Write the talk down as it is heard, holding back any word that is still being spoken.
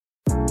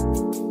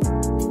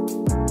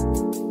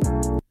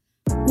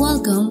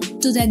Welcome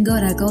to the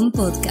Agoracom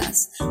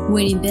podcast,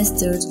 where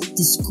investors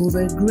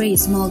discover great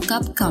small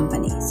cap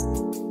companies.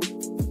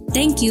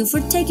 Thank you for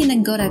taking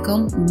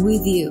Agoracom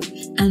with you,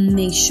 and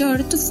make sure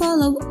to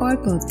follow our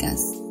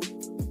podcast.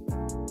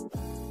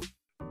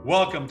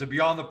 Welcome to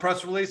Beyond the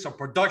Press Release, a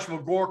production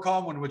of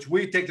Agoracom, in which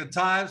we take the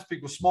time to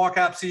speak with small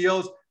cap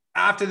CEOs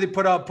after they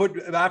put out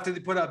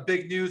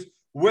big news.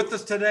 With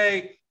us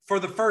today, for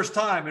the first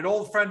time, an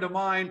old friend of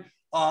mine,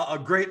 a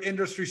great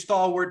industry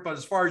stalwart, but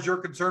as far as you're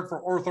concerned,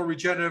 for Ortho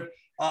Regenerative,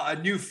 a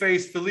new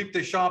face, Philippe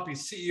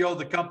Deschamps, CEO of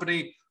the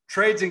company,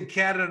 trades in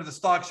Canada under the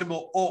stock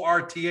symbol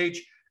ORTH,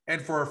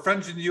 and for our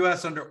friends in the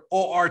US under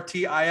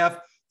ORTIF.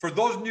 For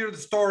those new to the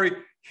story,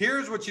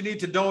 here's what you need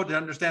to know to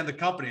understand the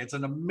company. It's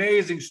an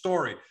amazing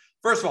story.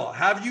 First of all,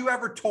 have you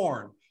ever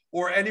torn,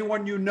 or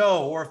anyone you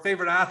know, or a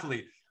favorite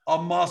athlete,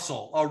 a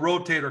muscle, a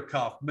rotator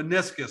cuff,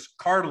 meniscus,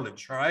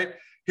 cartilage, all right?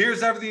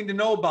 Here's everything to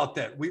know about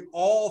that. We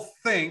all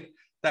think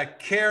that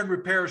care and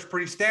repair is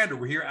pretty standard.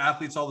 We hear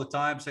athletes all the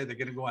time say they're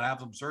going to go and have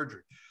some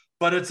surgery,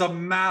 but it's a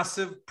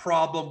massive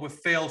problem with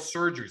failed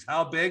surgeries.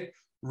 How big?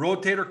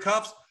 Rotator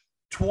cuffs,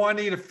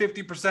 20 to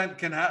 50%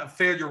 can have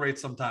failure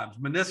rates sometimes.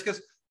 Meniscus,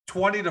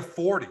 20 to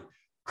 40.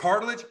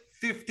 Cartilage,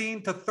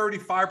 15 to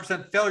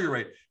 35% failure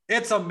rate.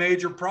 It's a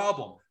major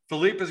problem.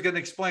 Philippe is going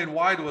to explain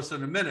why to us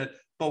in a minute,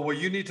 but what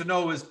you need to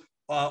know is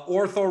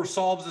Ortho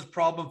solves this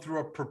problem through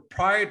a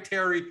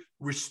proprietary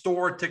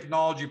Restore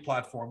technology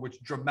platform,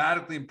 which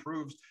dramatically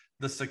improves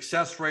the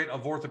success rate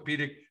of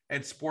orthopedic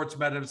and sports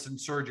medicine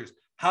surgeries.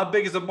 How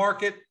big is the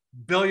market?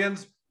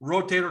 Billions.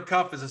 Rotator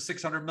cuff is a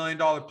 $600 million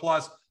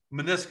plus.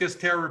 Meniscus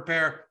tear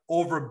repair,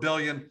 over $1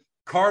 billion.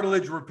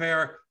 Cartilage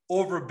repair,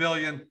 over $1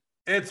 billion.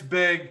 It's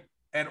big,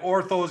 and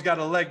Ortho's got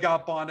a leg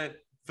up on it.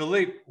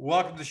 Philippe,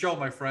 welcome to the show,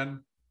 my friend.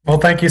 Well,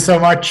 thank you so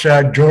much,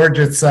 George.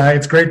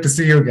 It's great to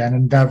see you again,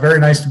 and very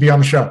nice to be on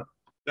the show.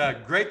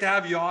 Great to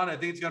have you on. I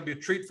think it's going to be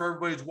a treat for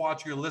everybody who's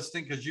watching or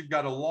listening, because you've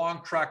got a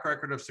long track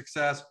record of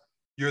success.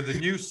 You're the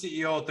new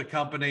CEO at the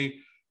company.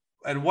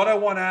 And what I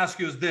want to ask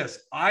you is this.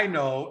 I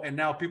know, and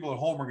now people at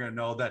home are going to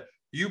know, that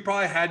you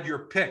probably had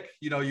your pick.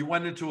 You know, you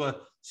went into a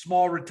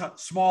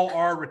small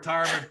R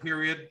retirement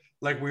period,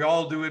 like we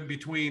all do in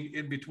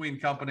between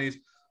companies.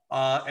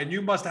 And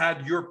you must have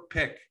had your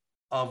pick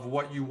of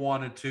what you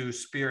wanted to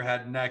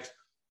spearhead next.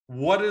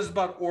 What is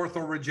about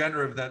Ortho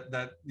Regenerative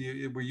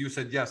where you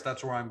said, yes,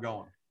 that's where I'm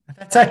going?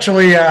 That's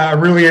actually a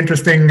really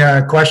interesting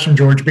question,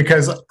 George,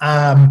 because,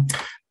 I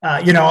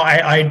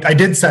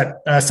did set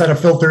a set of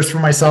filters for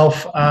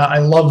myself. I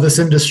love this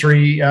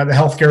industry, the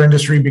healthcare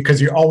industry,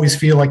 because you always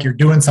feel like you're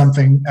doing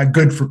something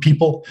good for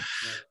people.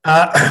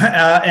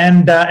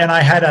 And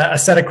I had a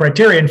set of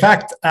criteria. In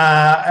fact,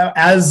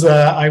 as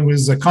I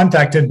was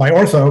contacted by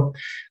Ortho,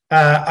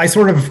 I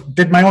sort of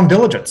did my own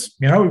diligence.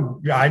 You know,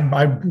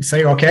 I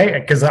say, okay,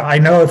 because I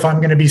know if I'm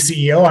going to be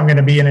CEO, I'm going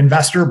to be an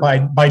investor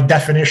by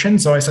definition.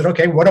 So I said,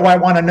 okay, what do I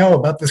want to know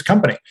about this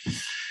company?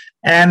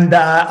 And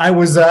I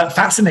was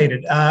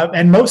fascinated.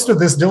 And most of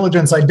this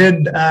diligence I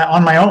did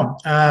on my own,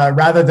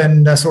 rather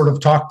than sort of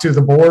talk to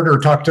the board or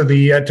talk to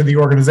the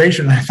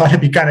organization. I thought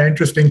it'd be kind of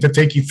interesting to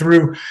take you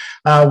through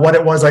what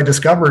it was I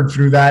discovered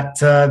through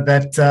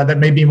that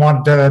made me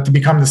want to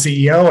become the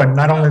CEO, and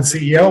not only the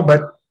CEO,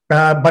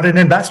 but an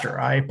investor.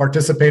 I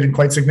participated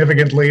quite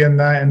significantly in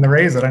the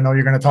raise that I know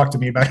you're going to talk to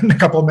me about in a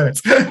couple of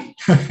minutes.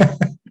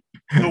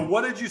 So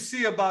what did you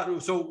see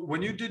about, so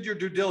when you did your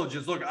due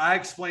diligence, look, I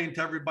explained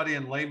to everybody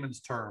in layman's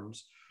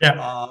terms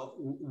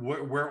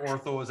where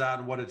Ortho is at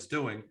and what it's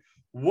doing.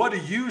 What do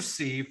you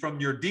see from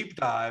your deep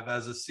dive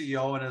as a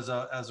CEO and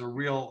as a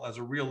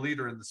real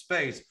leader in the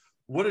space?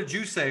 What did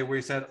you say where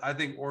you said, I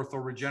think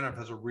Ortho Regenerative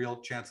has a real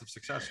chance of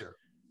success here?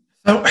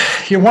 So,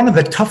 one of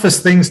the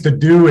toughest things to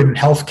do in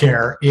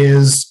healthcare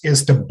is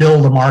to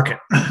build a market.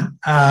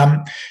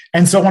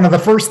 And so one of the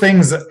first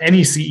things that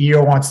any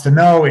CEO wants to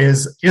know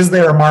is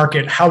there a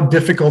market? How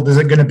difficult is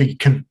it going to be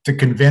to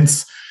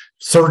convince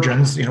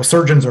surgeons? You know,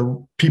 surgeons are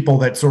people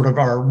that sort of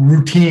are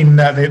routine.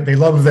 They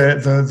love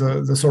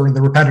the sort of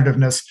the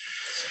repetitiveness.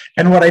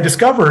 And what I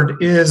discovered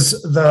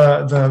is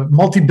the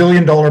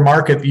multi-billion-dollar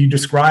market that you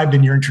described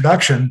in your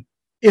introduction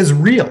is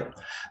real.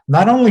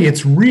 Not only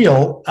it's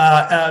real,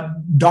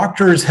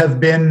 doctors have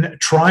been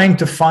trying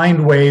to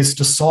find ways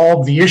to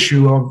solve the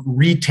issue of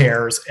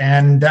re-tears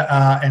and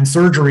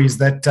surgeries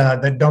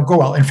that don't go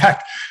well. In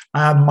fact,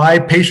 my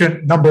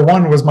patient number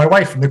one was my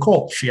wife,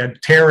 Nicole. She had a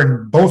tear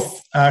in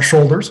both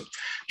shoulders.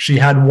 She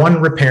had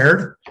one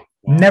repaired,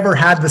 never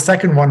had the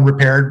second one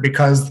repaired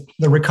because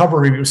the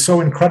recovery was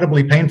so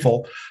incredibly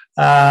painful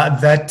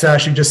that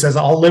she just says,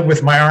 I'll live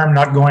with my arm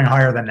not going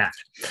higher than that.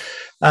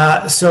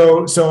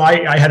 So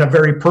I had a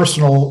very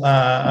personal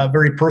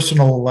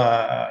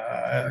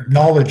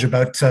knowledge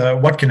about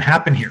what can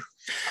happen here.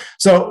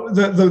 So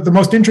the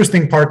most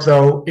interesting part,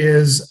 though,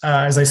 is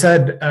as I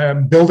said,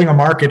 building a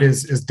market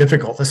is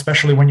difficult,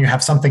 especially when you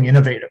have something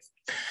innovative.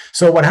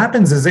 So what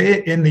happens is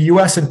in the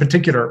U.S. in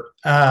particular,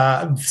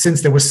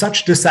 since there was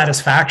such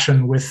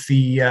dissatisfaction with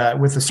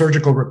the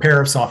surgical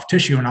repair of soft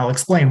tissue, and I'll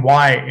explain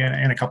why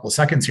in a couple of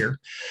seconds here,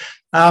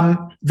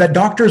 that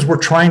doctors were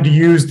trying to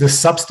use this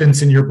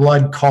substance in your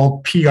blood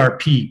called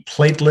PRP,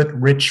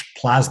 platelet-rich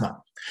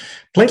plasma.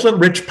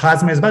 Platelet-rich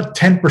plasma is about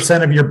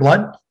 10% of your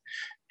blood.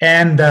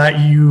 And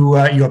you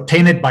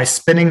obtain it by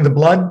spinning the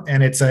blood,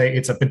 and it's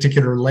a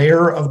particular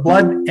layer of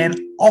blood, and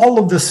all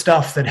of the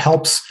stuff that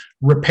helps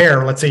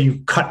repair, let's say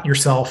you cut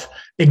yourself,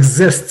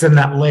 exists in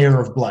that layer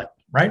of blood,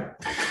 right?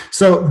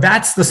 So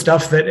that's the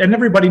stuff that, and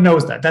everybody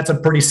knows that. That's a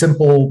pretty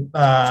simple,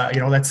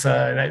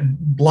 that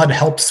blood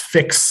helps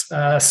fix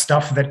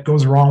stuff that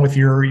goes wrong with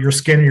your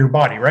skin or your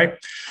body, right?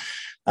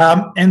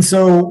 And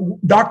so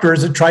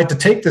doctors had tried to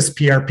take this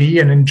PRP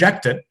and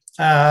inject it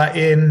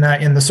in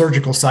the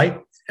surgical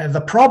site. And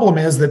the problem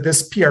is that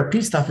this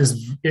PRP stuff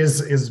is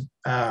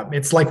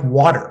it's like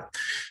water.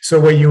 So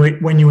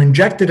when you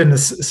inject it in the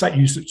site,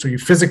 you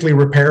physically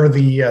repair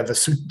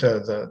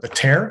the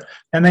tear,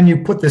 and then you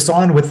put this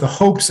on with the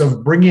hopes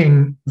of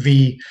bringing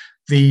the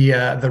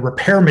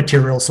repair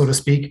material, so to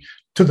speak,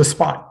 to the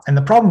spot. And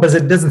the problem is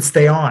it doesn't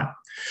stay on.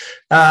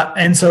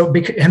 And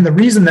the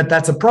reason that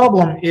that's a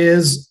problem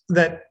is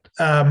that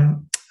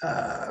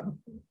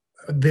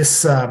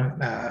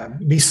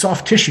these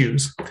soft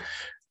tissues,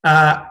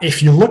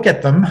 if you look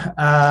at them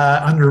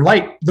under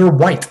light, they're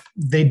white.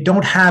 They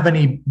don't have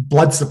any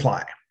blood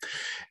supply.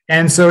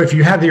 And so if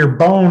you have your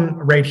bone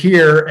right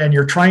here and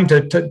you're trying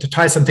to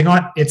tie something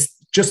on, it's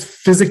just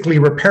physically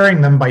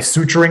repairing them by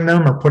suturing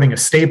them or putting a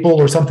staple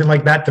or something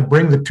like that to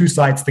bring the two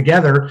sides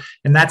together.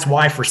 And that's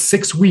why for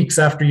 6 weeks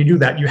after you do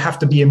that, you have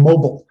to be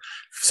immobile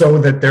so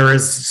that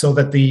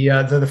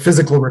the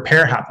physical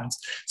repair happens.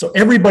 So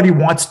everybody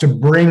wants to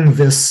bring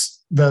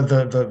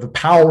the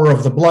power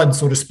of the blood,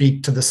 so to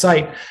speak, to the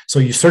site. So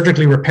you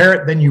surgically repair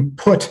it, then you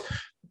put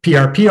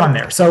PRP on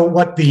there. So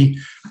what the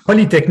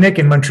Polytechnique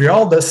in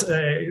Montreal does,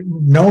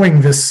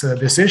 knowing this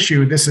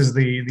issue, this is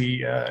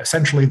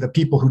essentially the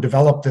people who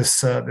developed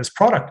this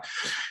product,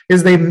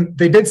 is they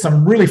did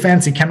some really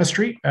fancy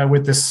chemistry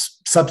with this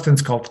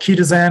substance called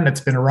Ketazan.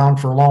 It's been around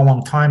for a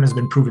long time, has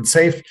been proven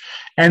safe,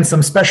 and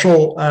some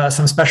special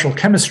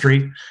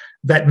chemistry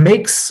that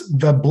makes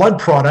the blood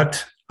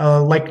product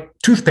like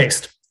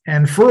toothpaste.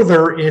 And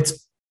further,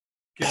 it's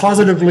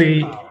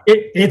positively,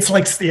 it's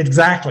like,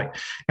 exactly.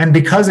 And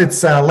because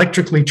it's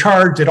electrically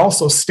charged, it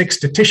also sticks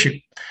to tissue.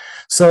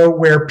 So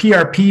where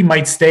PRP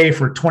might stay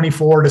for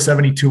 24 to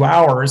 72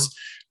 hours,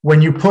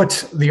 when you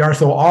put the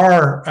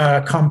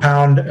Arthro-R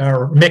compound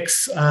or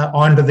mix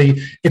onto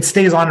it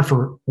stays on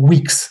for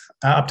weeks,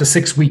 up to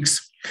 6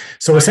 weeks.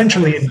 So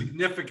essentially,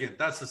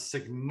 that's a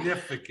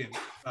significant.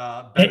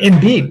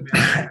 Indeed.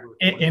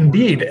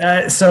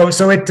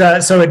 So it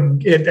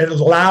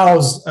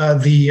allows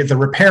the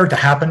repair to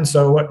happen.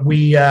 So what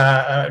we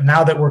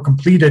now that we're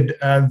completed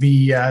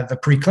the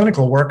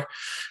preclinical work,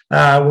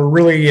 we're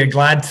really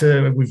glad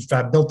we've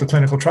built the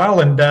clinical trial,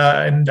 and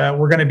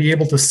we're going to be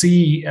able to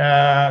see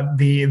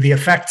the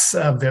effects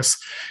of this.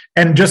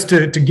 And just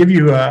to give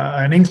you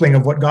an inkling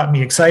of what got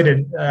me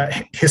excited,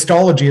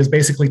 histology is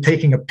basically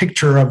taking a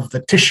picture of the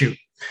tissue.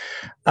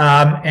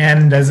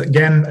 And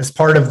as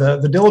part of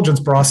the diligence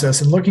process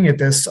and looking at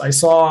this, I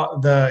saw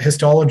the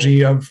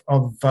histology of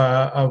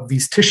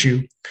these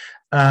tissue,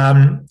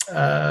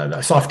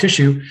 soft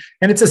tissue,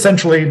 and it's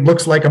essentially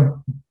looks like a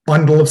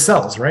bundle of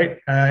cells, right?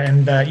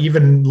 And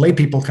even lay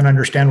people can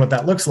understand what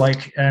that looks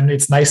like, and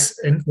it's nice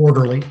and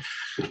orderly.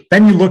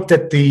 Then you looked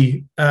at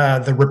the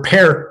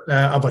repair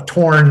of a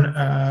torn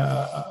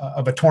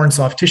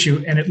soft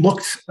tissue, and it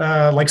looked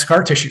like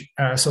scar tissue.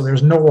 So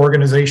there's no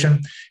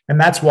organization, and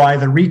that's why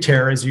the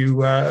re-tear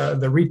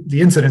the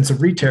incidence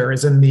of re-tear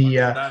is in the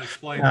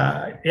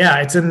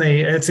it's in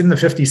the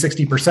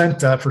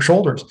 50-60% for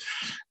shoulders.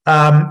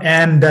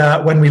 And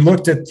when we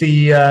looked at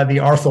the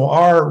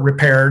Arthro-R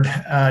repaired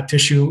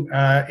tissue,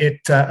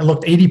 it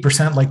looked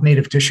 80% like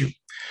native tissue.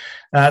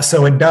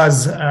 So it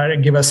does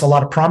give us a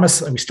lot of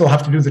promise. We still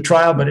have to do the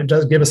trial, but it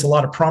does give us a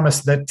lot of promise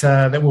that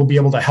we'll be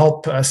able to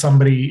help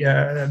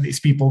these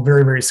people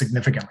very, very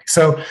significantly.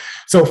 So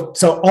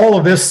all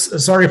of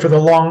this. Sorry for the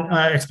long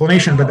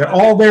explanation, but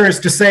all there is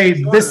to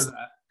say this.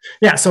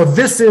 Yeah. So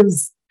this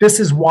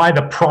is why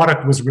the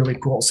product was really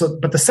cool. So,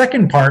 but the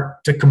second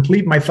part, to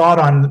complete my thought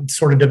on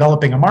sort of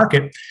developing a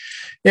market,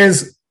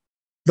 is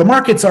the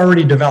market's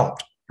already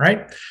developed,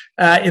 right?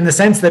 In the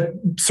sense that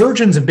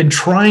surgeons have been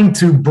trying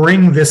to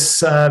bring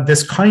this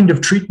kind of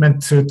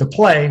treatment to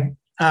play,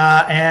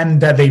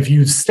 and they've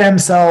used stem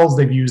cells,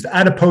 they've used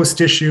adipose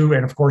tissue,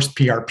 and of course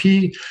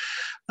PRP.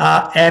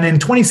 And in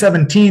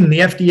 2017, the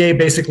FDA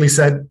basically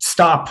said,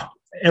 stop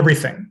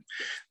everything.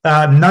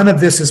 None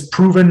of this is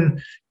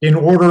proven. In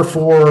order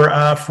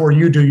for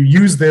you to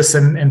use this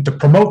and to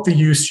promote the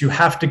use, you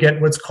have to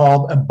get what's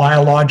called a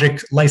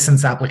biologic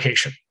license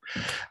application,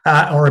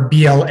 or a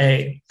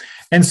BLA.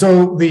 And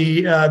so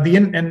the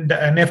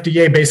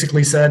FDA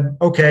basically said,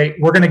 okay,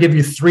 we're going to give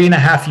you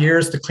 3.5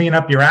 years to clean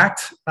up your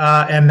act,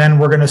 and then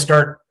we're going to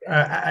start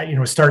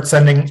start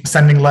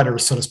sending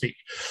letters, so to speak.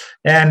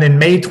 And in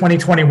May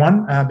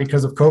 2021,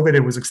 because of COVID,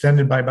 it was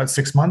extended by about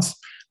 6 months.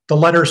 The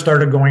letters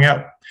started going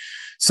out.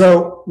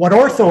 So what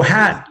Ortho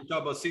had, you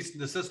talk about cease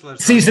and desist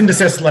letter. Cease and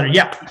desist letter,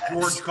 yeah.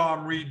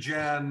 WorldCom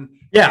regen,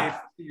 yeah,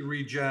 AFC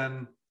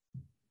regen.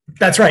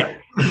 That's right.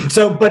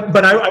 So,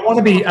 but I want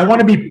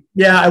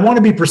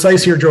to be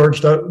precise here,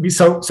 George. Though,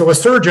 so a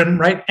surgeon,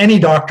 right? Any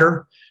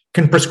doctor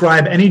can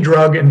prescribe any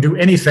drug and do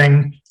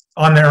anything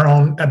on their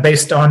own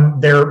based on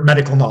their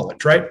medical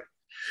knowledge, right?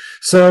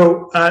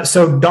 So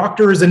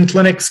doctors and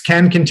clinics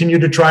can continue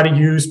to try to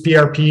use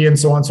PRP and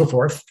so on and so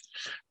forth,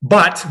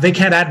 but they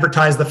can't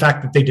advertise the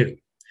fact that they do.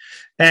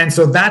 And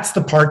so that's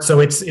the part. So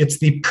it's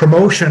the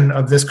promotion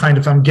of this kind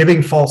of, I'm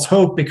giving false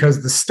hope,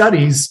 because the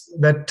studies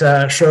that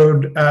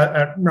showed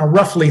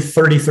roughly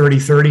 30, 30,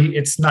 30,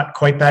 it's not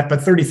quite that,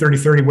 but 30, 30,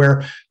 30, where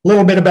a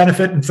little bit of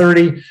benefit in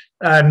 30,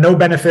 no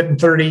benefit in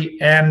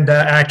 30, and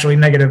actually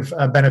negative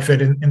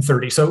benefit in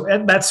 30. So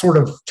that sort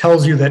of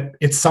tells you that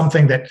it's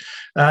something that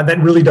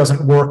really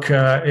doesn't work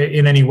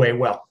in any way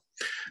well.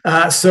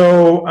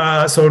 So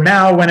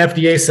now when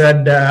FDA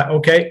said,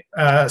 okay,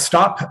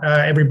 stop,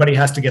 everybody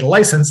has to get a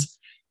license,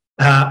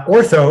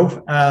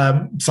 Ortho,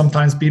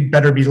 sometimes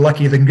better be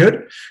lucky than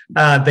good.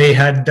 They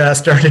had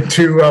started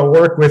to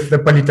work with the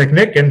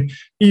Polytechnique, and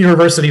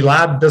University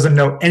Lab doesn't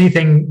know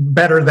anything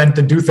better than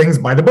to do things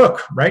by the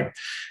book, right?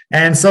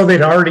 And so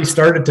they'd already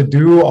started to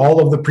do all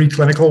of the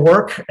preclinical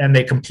work, and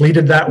they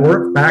completed that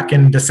work back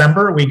in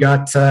December. We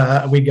got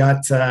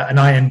an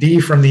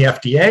IND from the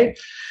FDA.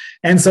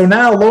 And so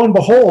now, lo and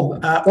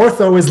behold,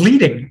 Ortho is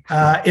leading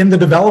in the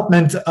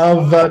development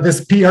of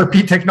this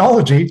PRP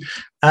technology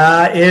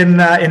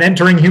in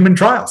entering human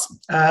trials.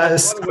 In a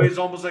lot of ways,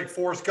 almost like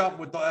Forrest Gump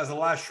as the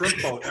last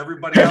shrimp boat.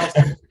 Everybody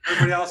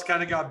else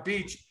kind of got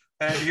beached,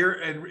 and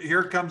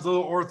here comes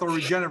little Ortho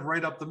Regenerative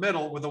right up the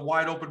middle with a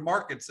wide open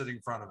market sitting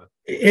in front of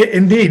it.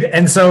 Indeed,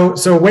 and so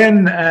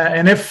when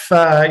and if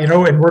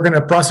and we're going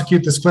to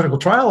prosecute this clinical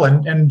trial,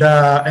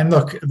 and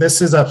look,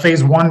 this is a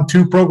phase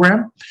 1/2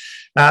 program.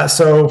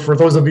 So for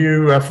those of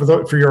you,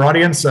 for your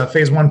audience,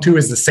 phase 1/2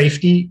 is the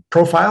safety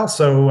profile.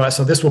 So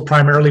this will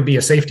primarily be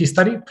a safety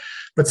study.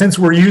 But since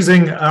we're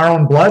using our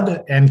own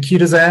blood and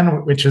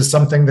ketazan, which is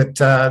something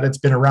that's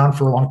been around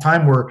for a long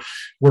time, we're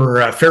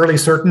fairly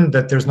certain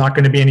that there's not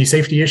going to be any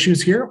safety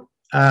issues here.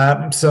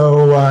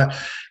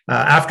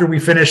 After we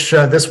finish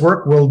this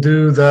work, we'll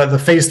do the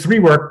phase 3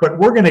 work. But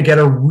we're going to get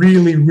a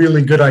really,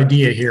 really good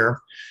idea here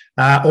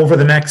over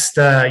the next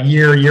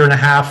year and a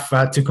half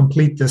to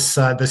complete this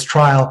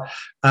trial,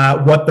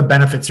 what the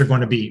benefits are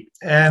going to be.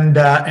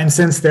 And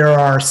since there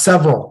are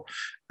several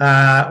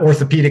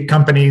orthopedic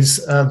companies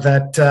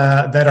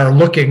that are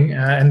looking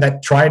and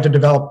that try to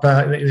develop,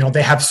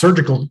 they have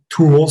surgical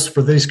tools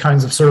for these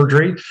kinds of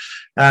surgery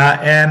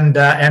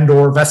and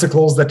or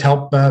vesicles that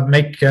help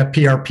make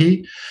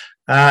PRP.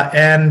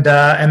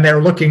 And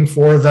they're looking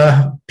for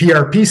the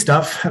PRP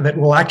stuff that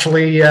will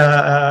actually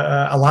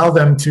allow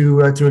them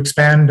to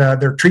expand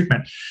their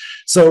treatment.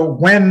 So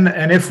when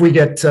and if we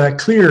get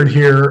cleared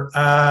here,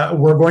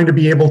 we're going to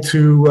be able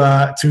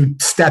to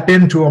step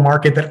into a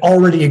market that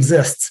already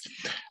exists.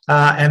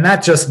 And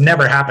that just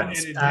never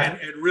happens. And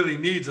it really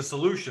needs a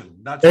solution.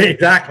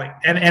 Exactly.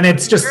 And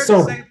it's just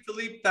so. Say,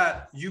 Philippe,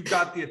 that you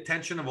got the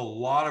attention of a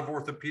lot of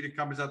orthopedic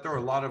companies out there, or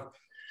a lot of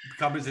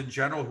companies in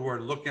general who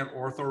are looking at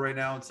ortho right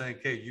now and saying,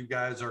 "Okay, you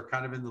guys are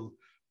kind of in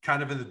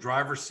the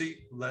driver's seat."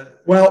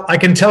 Well, I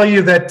can tell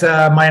you that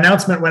my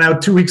announcement went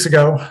out 2 weeks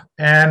ago,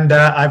 and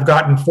I've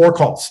gotten 4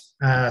 calls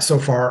so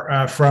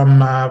far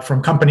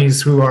from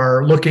companies who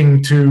are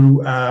looking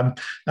to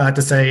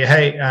say,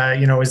 "Hey,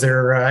 is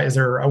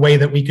there a way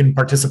that we can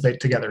participate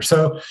together?"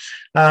 So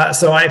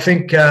I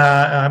think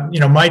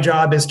my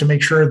job is to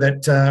make sure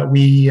that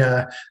we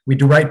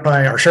do right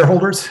by our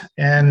shareholders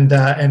and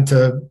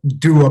to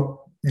do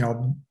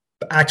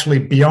actually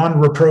beyond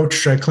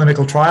reproach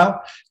clinical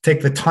trial,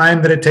 take the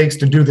time that it takes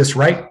to do this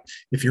right.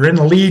 If you're in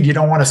the lead, you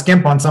don't want to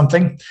skimp on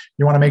something.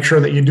 You want to make sure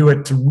that you do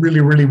it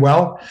really, really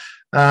well.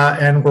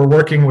 And we're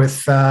working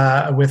with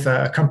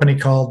a company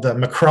called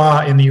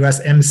McCraw in the US,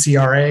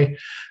 MCRA.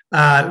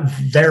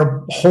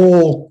 Their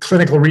whole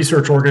clinical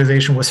research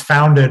organization was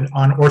founded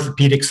on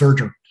orthopedic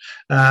surgeon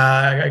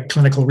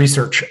clinical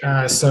research.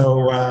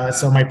 So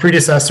my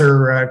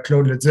predecessor,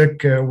 Claude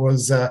Leduc,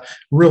 was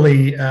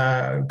really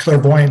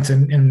clairvoyant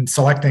in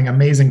selecting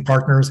amazing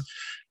partners.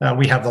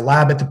 We have the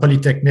lab at the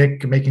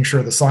Polytechnique, making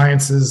sure the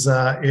science is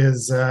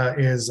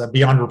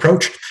beyond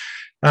reproach.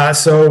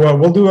 So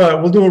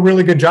we'll do a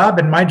really good job,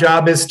 and my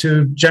job is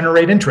to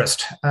generate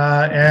interest.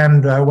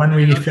 When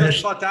we finish, I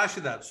was about to ask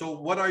you that. So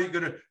what are you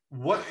going to?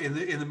 What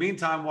in the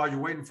meantime, while you're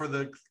waiting for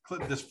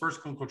this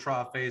first clinical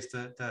trial phase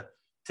to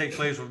take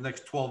place over the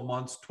next 12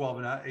 months, 12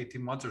 and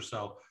 18 months or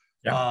so?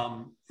 Yeah.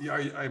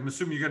 I'm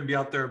assuming you're going to be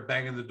out there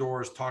banging the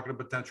doors, talking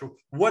to potential.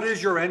 What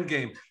is your end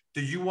game?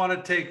 Do you want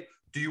to take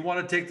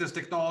this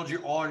technology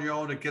all on your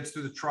own? It gets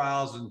through the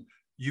trials and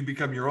you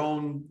become your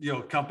own,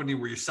 company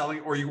where you're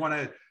selling, or you want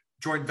to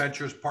joint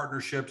ventures,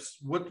 partnerships?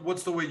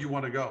 What's the way you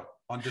want to go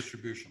on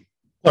distribution?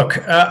 Look,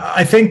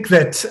 I think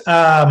that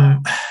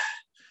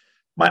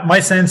my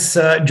sense,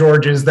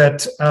 George, is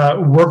that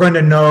we're going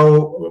to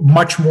know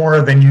much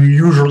more than you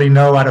usually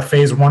know out of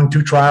phase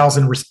 1-2 trials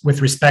and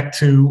with respect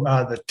to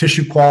the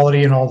tissue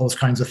quality and all those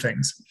kinds of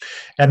things.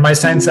 And my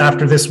sense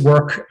after this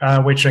work,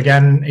 which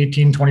again,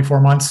 18, 24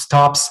 months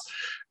tops,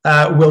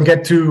 we'll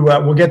get to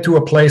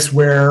a place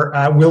where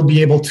we'll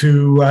be able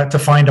to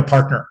find a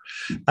partner.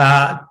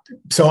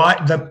 So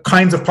the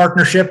kinds of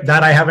partnership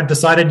that I haven't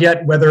decided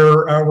yet,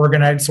 whether we're going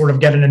to sort of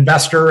get an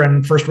investor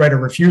and first right of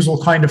refusal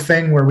kind of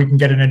thing, where we can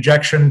get an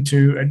injection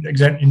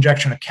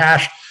of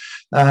cash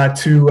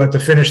to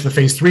finish the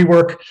phase 3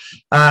 work,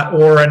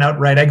 or an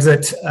outright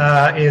exit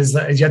is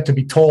yet to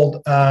be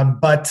told.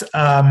 But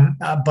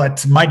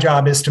my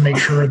job is to make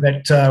sure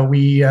that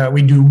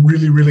we do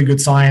really, really good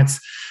science.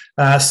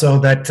 So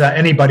that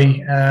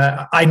anybody,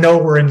 I know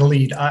we're in the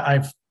lead.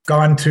 I've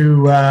gone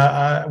to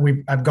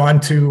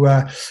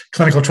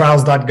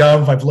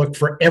clinicaltrials.gov. I've looked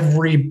for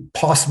every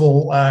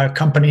possible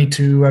company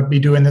to be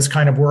doing this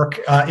kind of work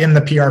in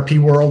the PRP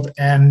world,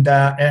 and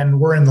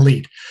we're in the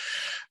lead.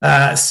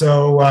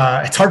 So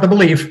it's hard to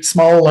believe,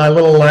 small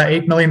little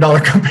 $8 million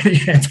company.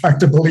 It's hard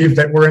to believe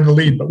that we're in the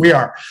lead, but we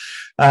are.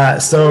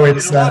 So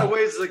it's in a lot of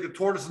ways like the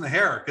tortoise and the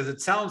hare, because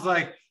it sounds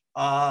like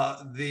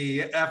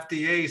the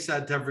FDA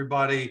said to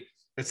everybody,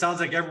 it sounds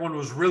like everyone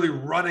was really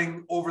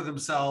running over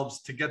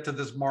themselves to get to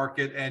this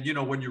market. And,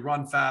 when you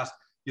run fast,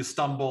 you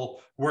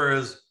stumble.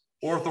 Whereas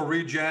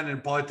OrthoRegen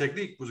and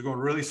Polytechnique was going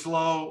really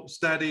slow,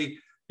 steady.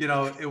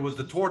 It was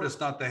the tortoise,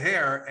 not the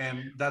hare.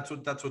 And that's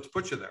what's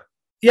put you there.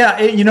 Yeah,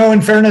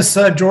 in fairness,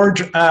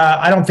 George,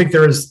 I don't think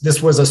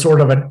this was a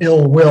sort of an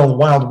ill will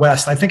Wild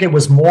West. I think it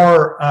was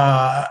more.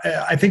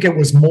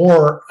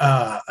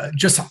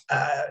 Just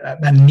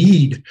a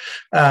need.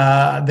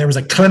 There was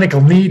a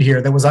clinical need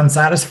here that was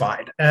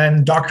unsatisfied,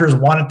 and doctors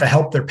wanted to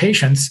help their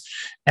patients.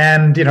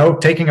 And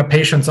taking a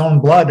patient's own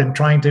blood and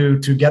trying to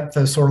get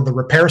the sort of the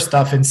repair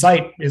stuff in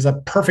sight is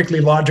a perfectly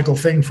logical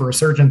thing for a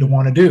surgeon to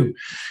want to do.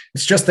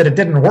 It's just that it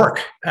didn't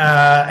work,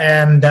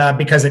 and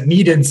because it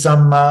needed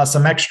some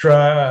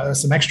extra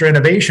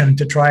innovation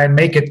to try and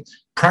make it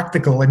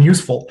practical and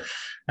useful.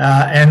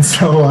 And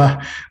so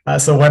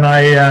when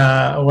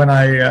I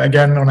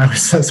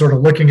was sort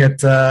of looking at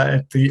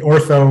the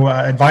ortho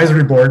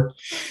advisory board,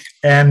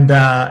 and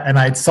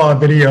I saw a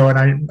video,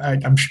 and I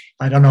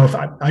don't know if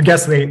I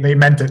guess they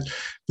meant it.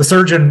 The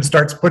surgeon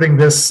starts putting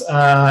this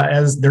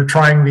as they're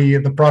trying the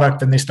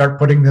product, and they start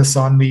putting this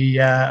on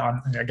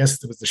I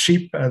guess it was the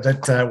sheep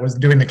that was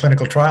doing the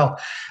clinical trial,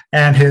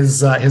 and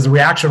his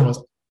reaction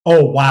was,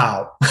 "Oh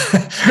wow!"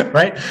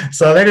 Right?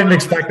 So they didn't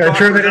expect that. I'm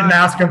sure they didn't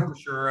ask him.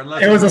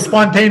 It was a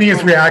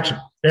spontaneous reaction.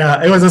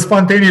 Yeah, it was a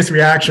spontaneous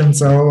reaction.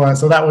 So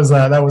that was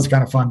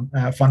kind of fun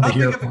to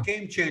hear. How big of a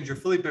game changer,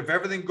 Philippe? If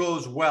everything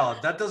goes well,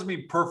 that doesn't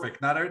mean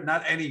perfect. Not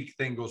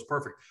anything goes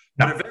perfect.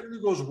 No. But if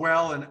everything goes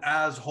well and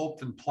as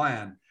hoped and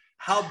planned,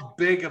 how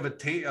big of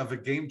a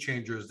game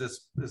changer is this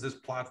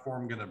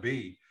platform going to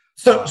be?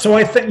 So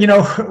I think,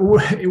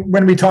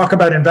 when we talk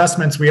about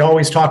investments, we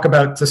always talk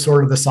about the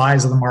sort of the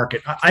size of the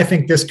market. I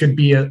think this could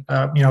be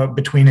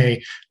between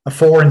a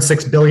 $4 and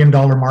 $6 billion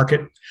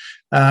market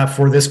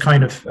for this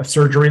kind of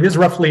surgery. There's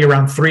roughly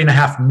around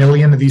 3.5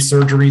 million of these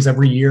surgeries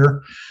every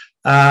year.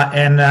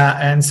 And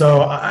I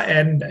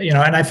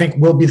think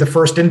we'll be the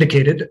first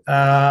indicated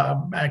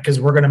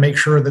because we're going to make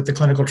sure that the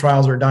clinical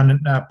trials are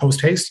done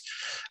post haste.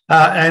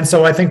 And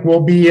so I think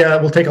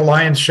we'll take a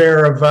lion's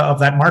share of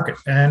that market,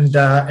 and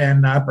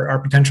our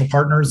potential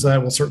partners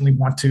will certainly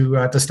want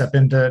to step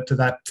into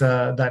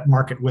that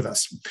market with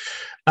us.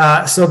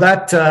 So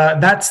that's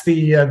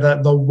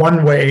the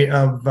one way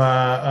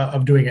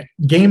of doing it.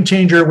 Game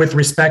changer with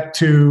respect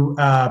to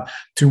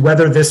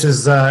whether this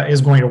is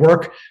going to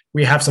work.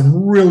 We have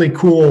some really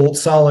cool,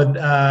 solid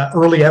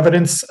early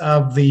evidence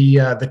of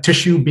the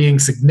tissue being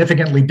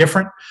significantly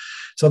different.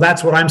 So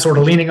that's what I'm sort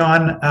of leaning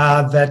on.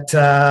 That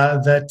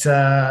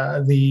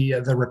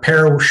the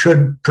repair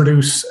should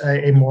produce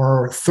a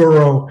more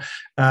thorough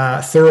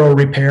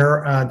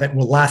repair that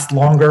will last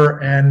longer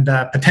and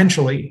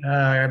potentially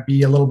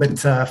be a little bit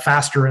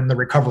faster in the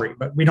recovery.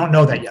 But we don't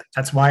know that yet.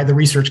 That's why the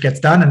research gets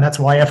done, and that's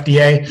why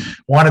FDA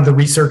wanted the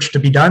research to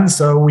be done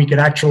so we could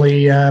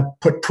actually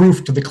put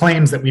proof to the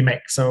claims that we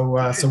make.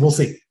 So we'll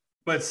see.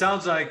 But it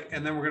sounds like,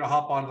 and then we're going to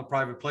hop onto the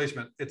private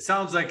placement. It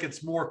sounds like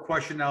it's more a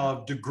question now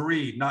of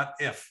degree, not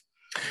if.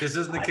 This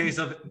isn't the case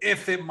of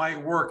if it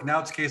might work. Now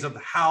it's a case of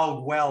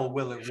how well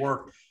will it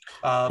work.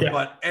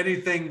 But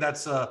anything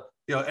that's a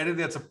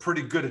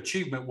pretty good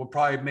achievement will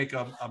probably make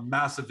a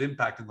massive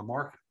impact in the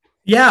market.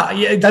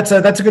 Yeah, that's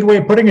a good way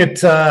of putting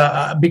it.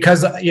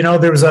 Because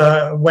there's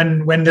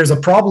when there's a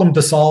problem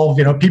to solve,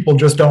 people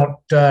just don't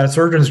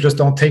surgeons just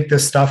don't take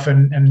this stuff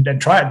and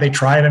try it. They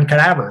try it in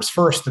cadavers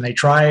first, and they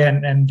try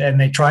and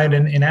they try it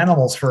in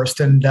animals first,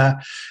 and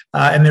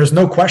there's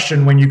no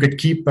question when you could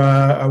keep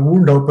a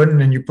wound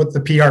open and you put the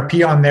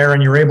PRP on there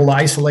and you're able to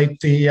isolate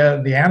the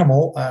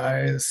animal.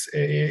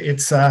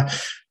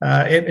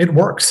 it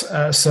works.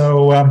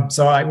 So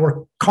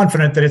we're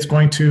confident that it's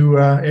going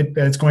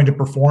to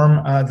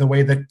perform the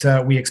way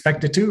that we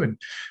expect it to, and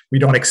we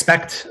don't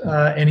expect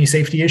any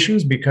safety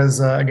issues because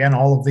again,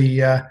 all of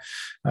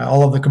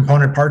the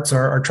component parts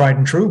are tried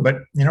and true. But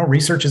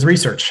research is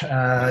research.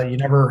 You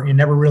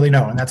never really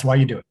know, and that's why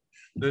you do it.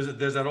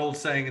 There's that old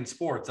saying in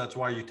sports. That's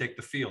why you take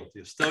the field.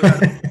 You still got,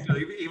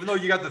 even though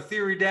you got the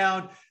theory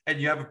down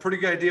and you have a pretty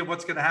good idea of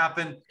what's going to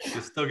happen,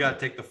 you still got to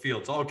take the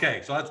field. So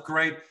so that's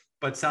great,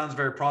 but sounds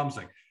very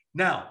promising.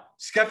 Now,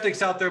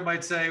 skeptics out there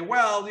might say,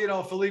 well,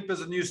 Philippe is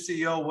a new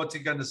CEO. What's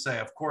he going to say?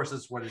 Of course,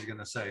 that's what he's going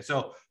to say.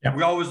 So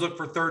we always look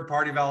for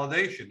third-party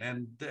validation,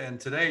 and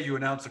today you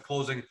announced the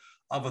closing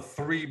of a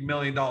 $3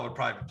 million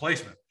private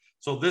placement.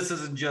 So this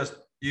isn't just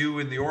you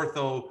and the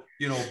Ortho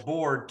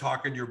board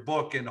talking your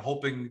book and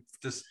hoping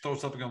to throw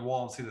something on the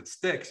wall and see that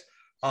sticks.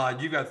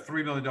 You've got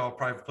 $3 million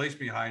private placement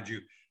behind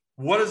you.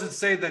 What does it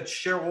say that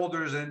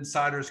shareholders and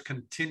insiders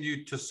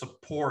continue to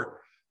support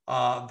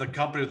the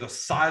company with a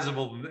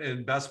sizable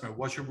investment?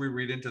 What should we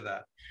read into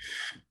that?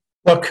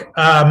 Look,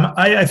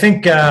 I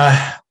think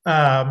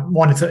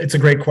one, it's a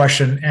great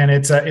question, and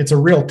it's a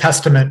real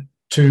testament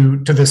to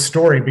this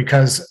story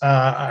because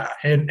look,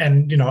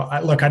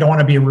 I don't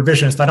want to be a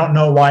revisionist. I don't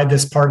know why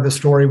this part of the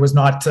story was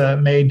not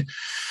made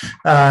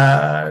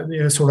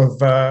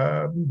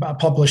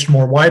published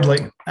more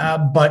widely,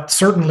 but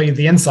certainly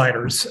the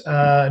insiders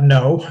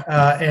know,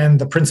 and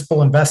the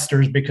principal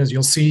investors, because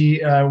you'll see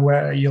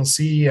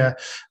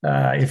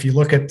if you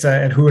look at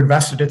who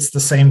invested, it's the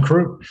same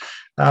crew.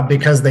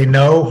 Because they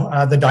know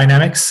the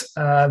dynamics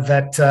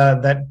that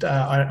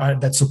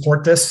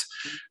support this.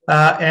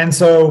 And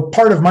so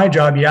part of my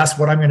job, you asked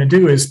what I'm going to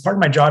do, is part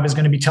of my job is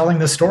going to be telling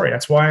this story.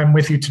 That's why I'm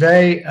with you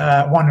today.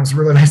 One, it was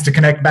really nice to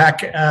connect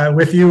back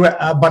with you,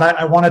 but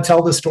I want to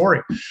tell the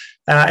story.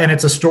 And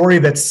it's a story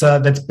that's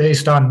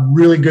based on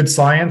really good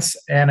science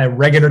and a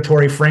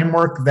regulatory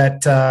framework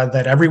that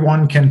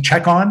everyone can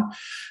check on.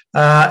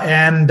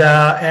 And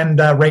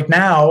right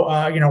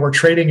now, we're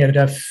trading at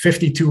a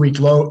 52-week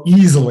low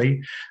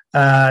easily.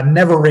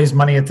 Never raised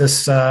money at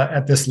this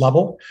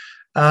level.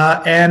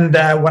 And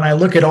when I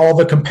look at all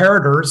the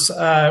comparators,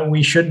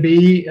 we should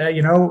be,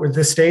 at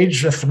this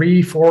stage,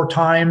 3-4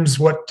 times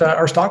what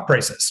our stock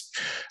price is.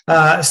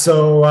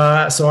 So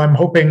I'm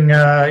hoping,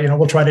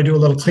 we'll try to do a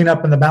little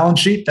cleanup in the balance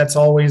sheet. That's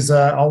always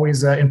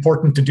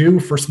important to do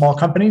for small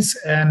companies.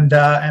 And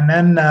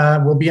then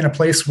we'll be in a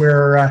place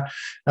where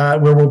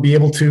we'll be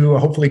able to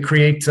hopefully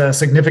create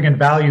significant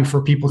value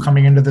for people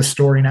coming into this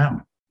story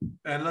now.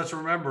 And let's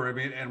remember,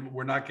 and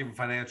we're not giving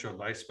financial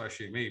advice,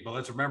 especially me, but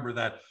let's remember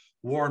that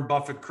Warren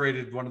Buffett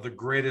created one of the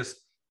greatest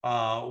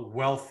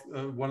wealth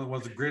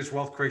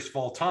creation of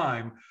all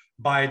time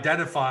by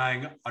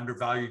identifying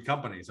undervalued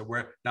companies. And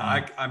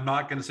I'm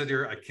not going to sit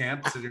here. I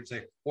can't sit here and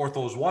say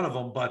Ortho is one of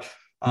them, but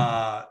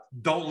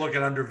don't look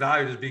at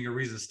undervalued as being a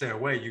reason to stay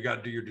away. You got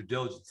to do your due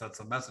diligence. That's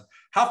the message.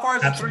 How far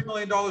does the $3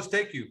 million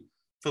take you,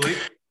 Philippe?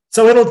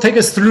 So it'll take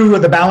us through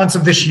the balance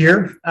of this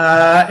year,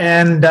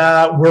 and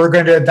we're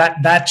going to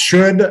that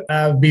should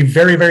be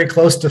very, very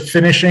close to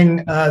finishing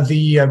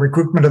the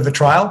recruitment of the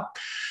trial.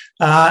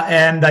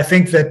 And I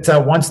think that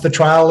once the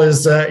trial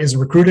is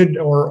recruited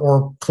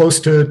or close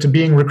to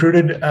being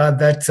recruited,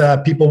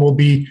 that people will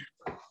be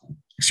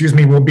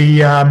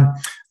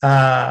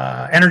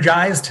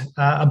energized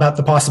about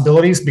the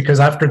possibilities, because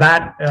after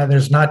that,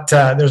 there's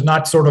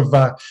not sort of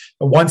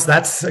once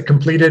that's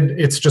completed,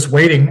 it's just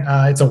waiting.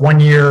 It's a one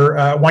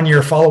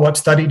year follow-up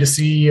study to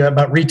see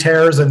about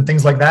re-tears and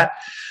things like that.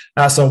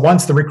 So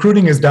once the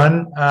recruiting is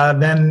done,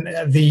 then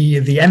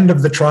the end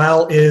of the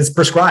trial is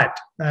prescribed.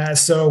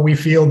 So we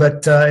feel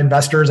that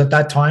investors at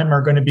that time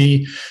are going to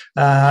be,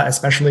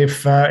 especially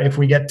if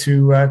we get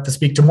to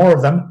speak to more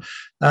of them,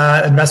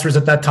 investors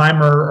at that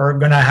time are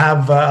going to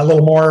have a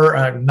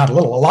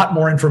lot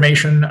more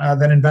information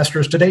than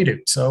investors today do.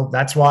 So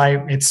that's why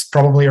it's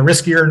probably a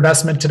riskier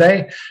investment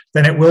today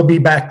than it will be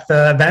back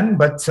then.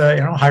 But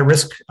high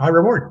risk, high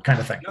reward kind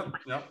of thing.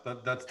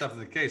 Yep, that's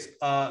definitely the case.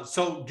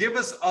 So give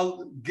us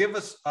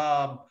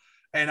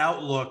an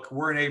outlook.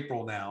 We're in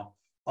April now.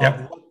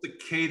 What the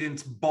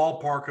cadence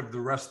ballpark of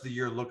the rest of the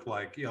year look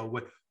like?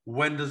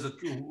 When are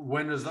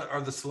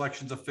the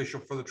selections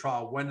official for the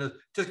trial?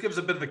 Just give us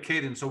a bit of a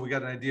cadence so we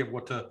got an idea of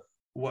what to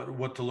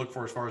look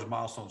for as far as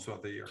milestones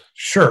throughout the year.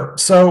 Sure.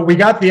 So we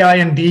got the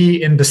IND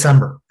in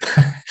December,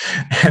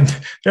 and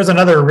there's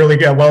another really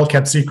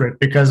well-kept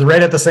secret, because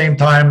right at the same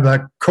time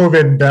the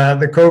COVID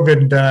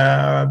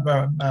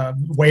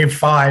wave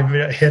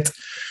 5 hit.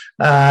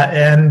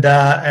 And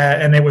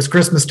it was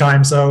Christmas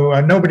time, so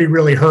nobody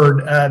really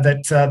heard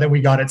that we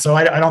got it. So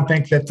I don't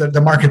think that the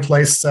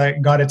marketplace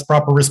got its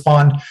proper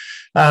response.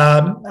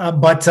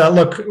 But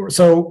look,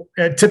 so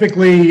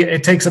typically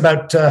it takes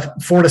about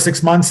 4 to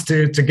 6 months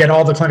to get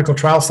all the clinical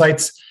trial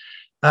sites.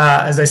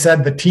 As I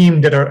said, the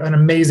team did an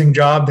amazing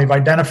job. They've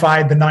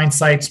identified the 9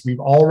 sites. We've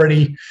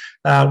already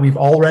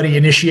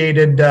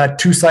initiated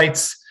 2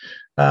 sites.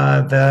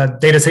 The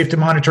data safety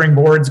monitoring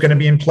board is going to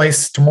be in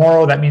place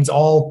tomorrow. That means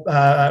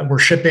we're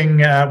shipping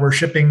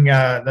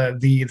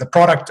the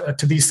product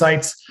to these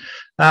sites.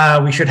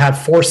 We should have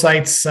 4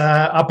 sites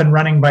up and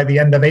running by the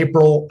end of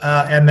April,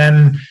 and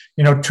then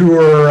two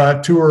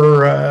or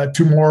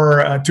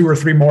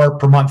 3 more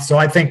per month. So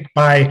I think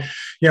by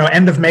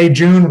end of May,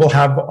 June, we'll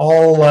have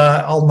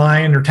all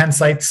 9 or 10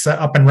 sites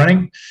up and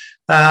running.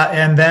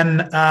 And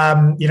then,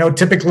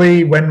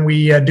 typically when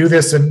we do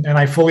this, and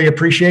I fully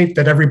appreciate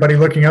that everybody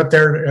looking out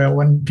there,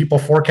 when people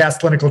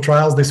forecast clinical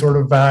trials, they sort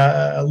of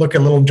look a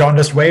little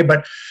jaundiced way.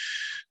 But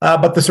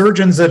the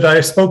surgeons that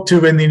I spoke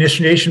to in the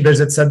initiation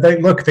visit said they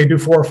do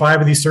 4 or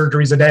 5 of these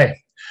surgeries a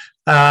day.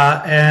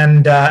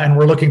 And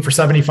we're looking for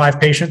 75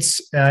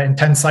 patients in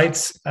 10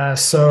 sites.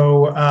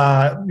 So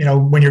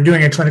when you're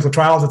doing a clinical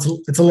trial,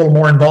 it's a little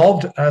more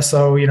involved.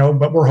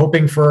 But we're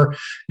hoping for,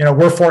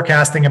 we're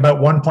forecasting about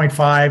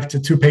 1.5 to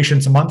 2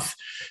 patients a month.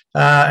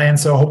 And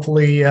so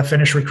hopefully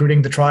finish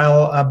recruiting the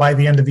trial by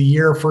the end of the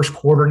year, first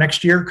quarter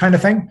next year kind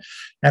of thing.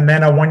 And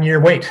then a 1-year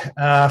wait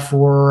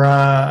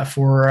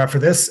for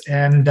this,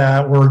 and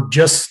we're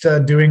just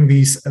doing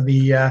the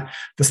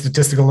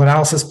statistical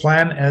analysis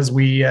plan as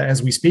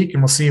we speak,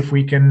 and we'll see if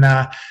we can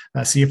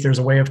see if there's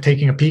a way of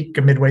taking a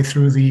peek midway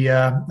through the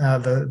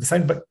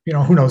site. But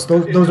who knows?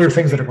 Those are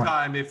things that are going.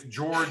 Time if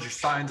George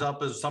signs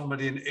up as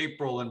somebody in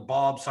April and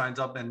Bob signs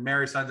up and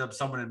Mary signs up as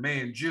someone in May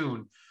and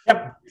June.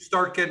 Yep. You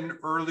start getting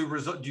early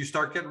results. Do you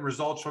start getting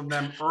results from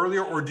them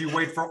earlier, or do you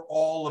wait for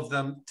all of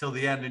them till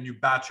the end and you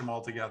batch them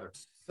all together?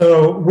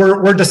 So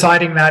we're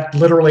deciding that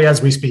literally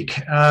as we speak.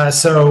 I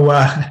don't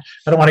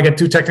want to get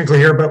too technical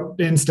here, but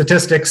in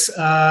statistics,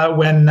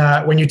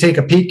 when you take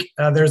a peek,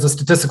 there's a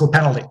statistical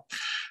penalty.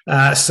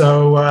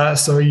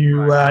 So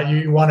you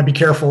want to be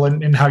careful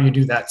in how you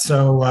do that.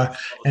 So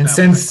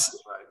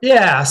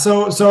yeah.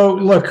 So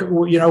look,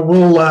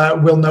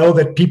 we'll know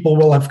that people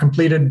will have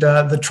completed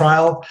the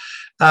trial.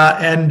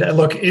 And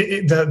look,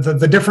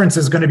 the difference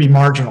is going to be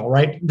marginal,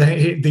 right?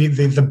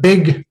 The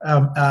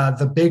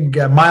big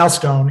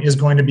milestone is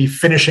going to be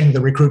finishing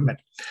the recruitment,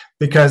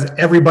 because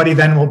everybody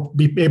then will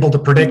be able to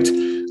predict,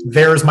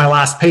 there's my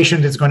last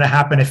patient. It's going to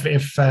happen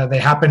if they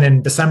happen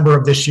in December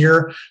of this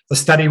year. The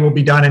study will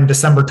be done in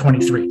December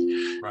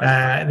 23.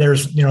 Right.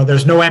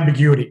 There's no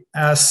ambiguity.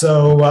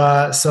 So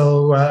that's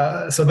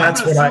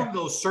what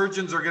those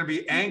surgeons are going to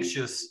be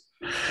anxious.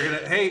 They're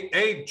gonna,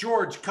 hey,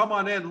 George, come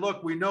on in.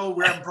 Look, we know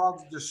we're having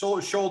problems with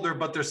your shoulder,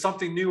 but there's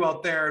something new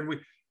out there.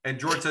 And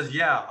George says,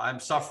 yeah,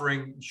 I'm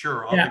suffering.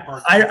 Sure. I'll be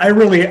part of it. I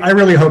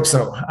really hope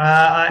so.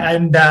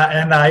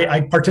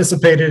 I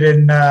participated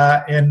in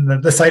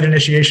the site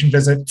initiation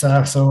visit.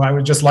 So I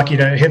was just lucky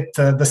to hit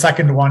the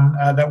second one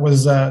that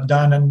was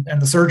done.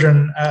 And the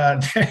surgeon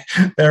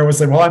there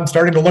was like, well, I'm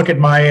starting to look at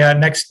my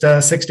next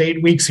 6 to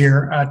 8 weeks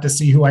here to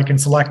see who I can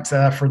select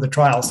for the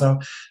trial.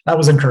 So that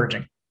was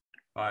encouraging.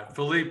 All right,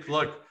 Philippe,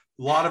 look,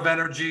 a lot of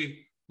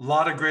energy, a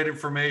lot of great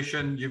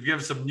information. You've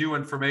given some new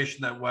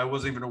information that I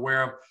wasn't even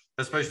aware of,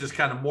 especially this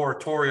kind of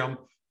moratorium.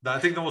 I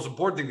think the most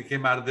important thing that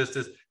came out of this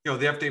is, the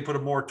FDA put a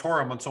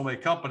moratorium on so many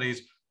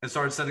companies and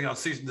started sending out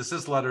cease and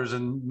desist letters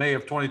in May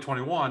of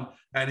 2021.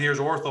 And here's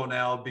Ortho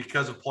now,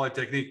 because of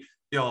Polytechnique,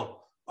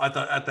 at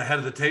the head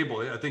of the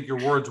table. I think your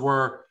words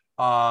were,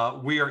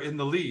 we are in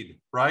the lead,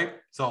 right?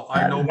 So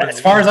I know. As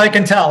far as I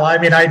can tell, I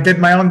mean, I did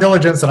my own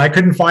diligence and I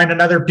couldn't find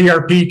another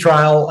PRP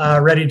trial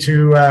ready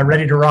to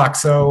rock.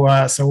 So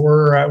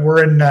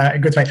we're in a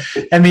good place.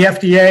 And the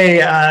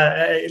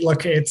FDA,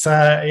 look, it's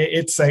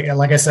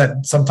like I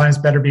said, sometimes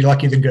better be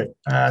lucky than good.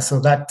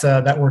 So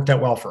that worked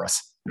out well for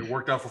us. It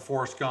worked out for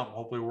Forrest Gump.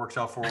 Hopefully it works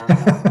out for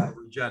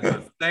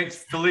Jen. Thanks,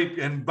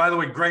 Philippe. And by the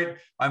way, great.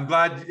 I'm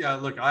glad.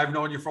 Look, I've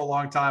known you for a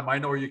long time. I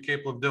know what you're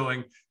capable of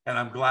doing. And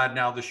I'm glad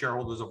now the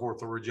shareholders of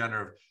Ortho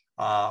Regenerative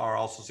are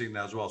also seeing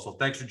that as well. So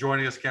thanks for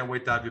joining us. Can't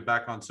wait to have you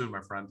back on soon,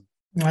 my friend.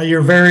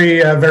 You're very,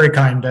 very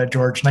kind,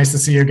 George. Nice to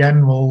see you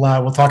again.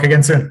 We'll talk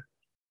again soon.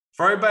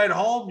 For everybody at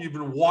home, you've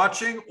been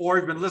watching or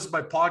you've been listening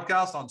by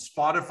podcast on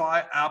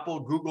Spotify, Apple,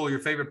 Google, your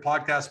favorite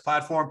podcast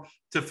platform.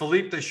 To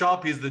Philippe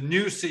Deschamps, he's the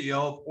new CEO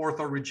of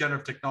Ortho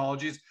Regenerative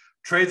Technologies,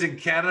 trades in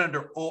Canada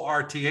under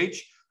ORTH,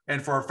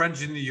 and for our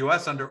friends in the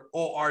US under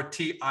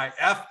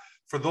ORTIF.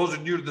 For those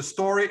who are new to the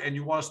story and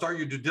you want to start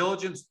your due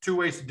diligence, 2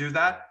 ways to do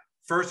that.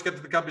 First, get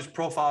to the company's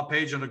profile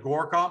page on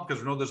Agoracom,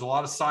 because we know there's a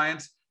lot of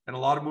science and a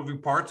lot of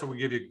moving parts. So we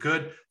give you a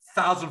good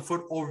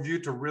 1,000-foot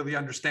overview to really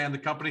understand the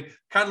company,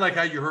 kind of like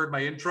how you heard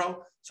my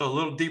intro. So a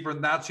little deeper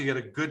than that, so you get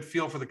a good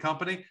feel for the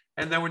company.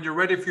 And then when you're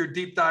ready for your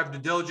deep dive due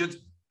diligence,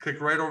 click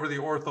right over the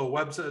Ortho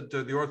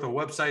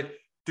website,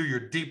 do your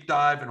deep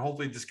dive, and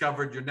hopefully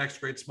discover your next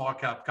great small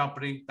cap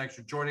company. Thanks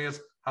for joining us.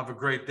 Have a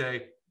great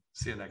day.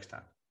 See you next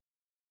time.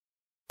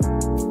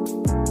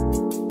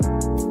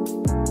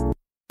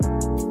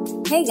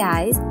 Hey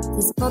guys,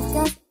 this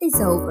podcast is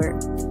over.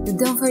 But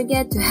don't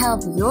forget to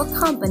help your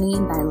company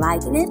by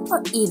liking it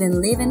or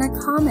even leaving a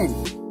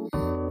comment.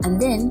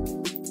 And then,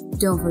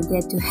 don't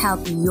forget to help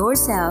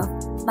yourself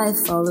by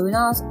following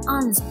us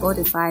on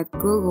Spotify,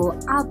 Google,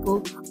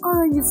 Apple,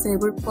 or on your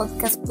favorite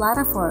podcast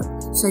platform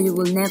so you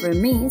will never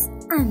miss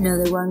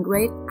another one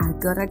great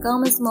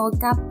Agoracom Small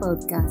Cap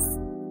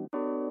podcast.